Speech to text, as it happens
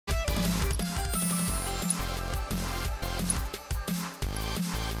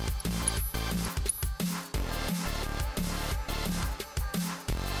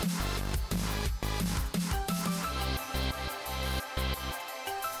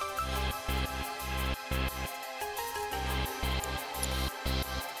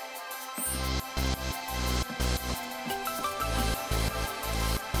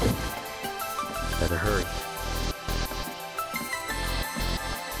Better hurry.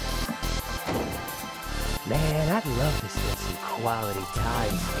 Man, I'd love to spend some quality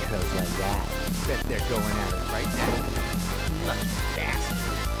time with girls like that. Bet they're going at it right now. Lucky bastard.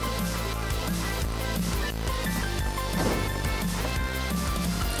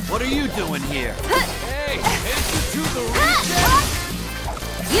 What are you doing here? Hey, headed to the region?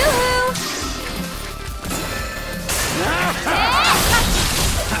 Yoo-hoo!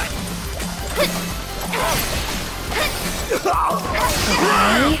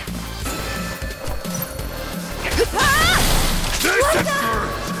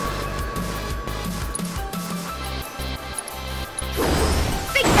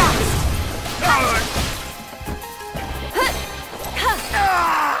 Think fast!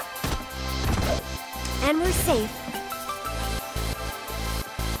 And we're safe.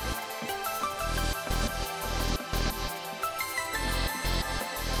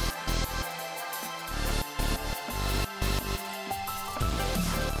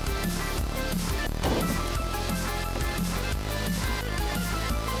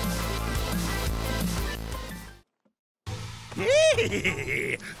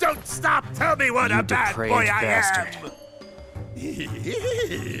 Don't stop! Tell me what a bad boy I bastard. am!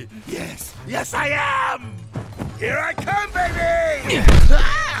 Yes, I am! Here I come, baby!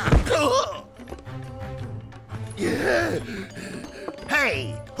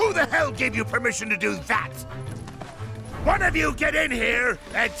 Hey, who the hell gave you permission to do that? One of you get in here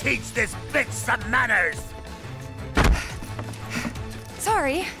and teach this bitch some manners!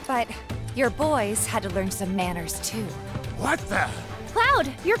 Sorry, but your boys had to learn some manners too. What the?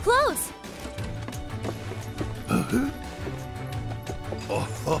 Cloud, your clothes!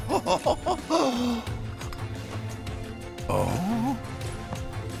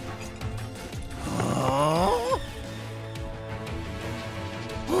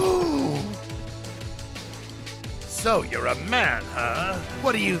 So you're a man, huh?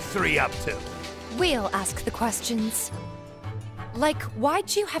 What are you three up to? We'll ask the questions. Like,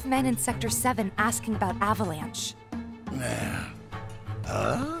 why'd you have men in Sector 7 asking about Avalanche?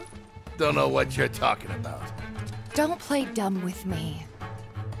 Huh? Don't know what you're talking about. Don't play dumb with me.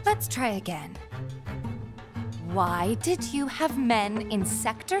 Let's try again. Why did you have men in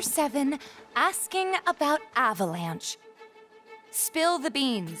Sector 7 asking about Avalanche? Spill the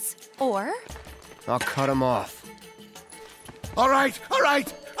beans, or... I'll cut him off. All right,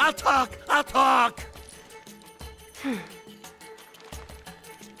 I'll talk!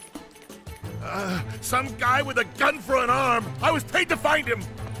 Some guy with a gun for an arm. I was paid to find him.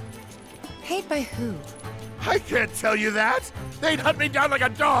 Paid by who? I can't tell you that. They'd hunt me down like a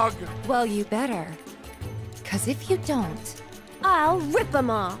dog. Well, you better. 'Cause if you don't, I'll rip them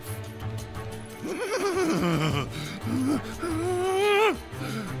off.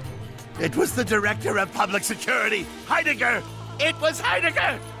 It was the director of public security, Heidegger. It was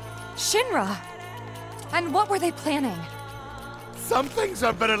Heidegger. Shinra! And what were they planning? Some things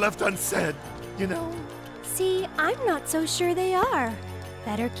are better left unsaid, you know? See, I'm not so sure they are.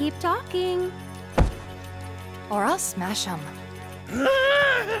 Better keep talking. Or I'll smash them.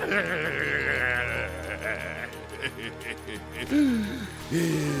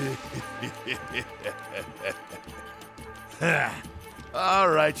 All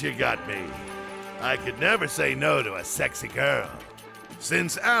right, you got me. I could never say no to a sexy girl.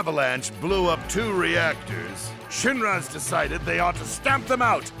 Since Avalanche blew up 2 reactors, Shinra's decided they ought to stamp them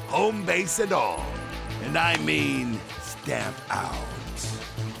out, home base and all. And I mean stamp out.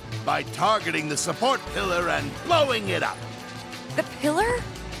 By targeting the support pillar and blowing it up. The pillar?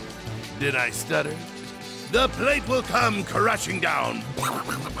 Did I stutter? The plate will come crashing down.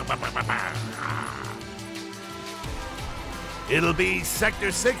 It'll be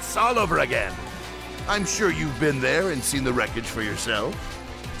Sector 6 all over again. I'm sure you've been there and seen the wreckage for yourself.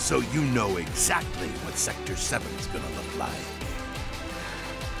 So you know exactly what Sector 7's gonna look like.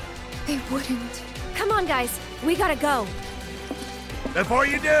 They wouldn't. Come on, guys. We gotta go. Before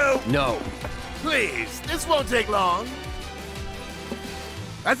you do, No. please, this won't take long.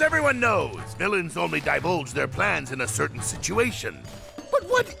 As everyone knows, villains only divulge their plans in a certain situation. But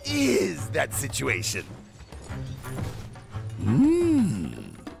what is that situation?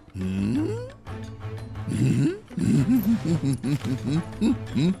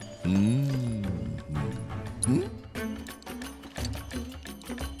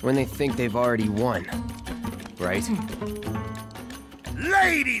 When they think they've already won. Right?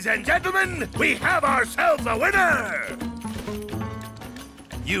 Ladies and gentlemen, we have ourselves a winner!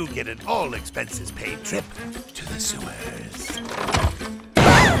 You get an all-expenses-paid trip to the sewers.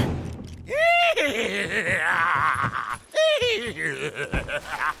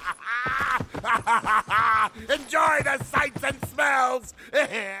 Enjoy the sights and smells!